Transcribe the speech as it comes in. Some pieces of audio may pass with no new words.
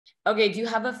Okay. Do you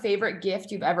have a favorite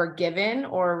gift you've ever given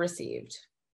or received?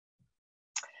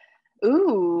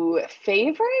 Ooh,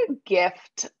 favorite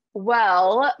gift.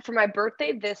 Well, for my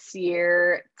birthday this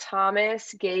year,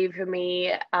 Thomas gave me,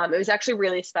 it was actually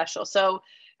really special. So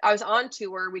I was on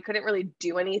tour. We couldn't really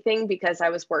do anything because I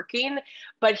was working,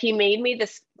 but he made me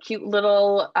this cute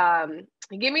little,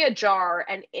 he gave me a jar,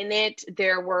 and in it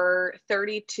there were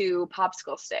 32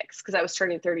 popsicle sticks because I was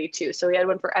turning 32. So he had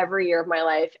one for every year of my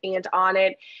life. And on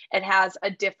it, it has a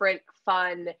different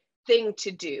fun thing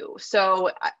to do.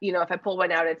 So, if I pull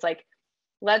one out, it's like,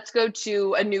 let's go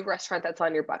to a new restaurant that's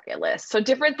on your bucket list. So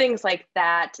different things like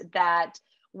that, that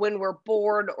when we're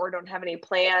bored or don't have any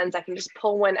plans, I can just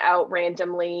pull one out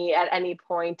randomly at any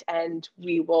point and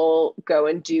we will go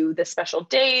and do the special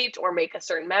date or make a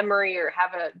certain memory or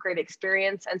have a great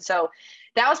experience. And so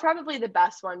that was probably the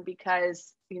best one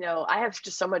because, I have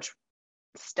just so much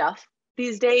stuff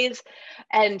these days.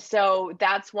 And so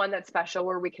that's one that's special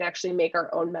where we can actually make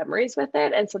our own memories with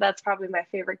it. And so that's probably my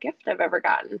favorite gift I've ever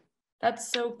gotten.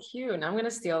 That's so cute. And I'm going to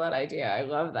steal that idea. I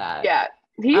love that. Yeah.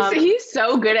 He's Um, he's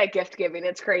so good at gift giving.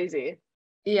 It's crazy.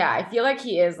 yeah, I feel like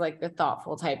he is like the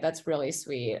thoughtful type. That's really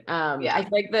sweet. I Yeah. feel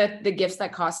like the gifts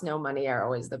that cost no money are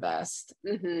always the best.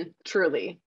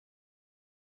 Truly.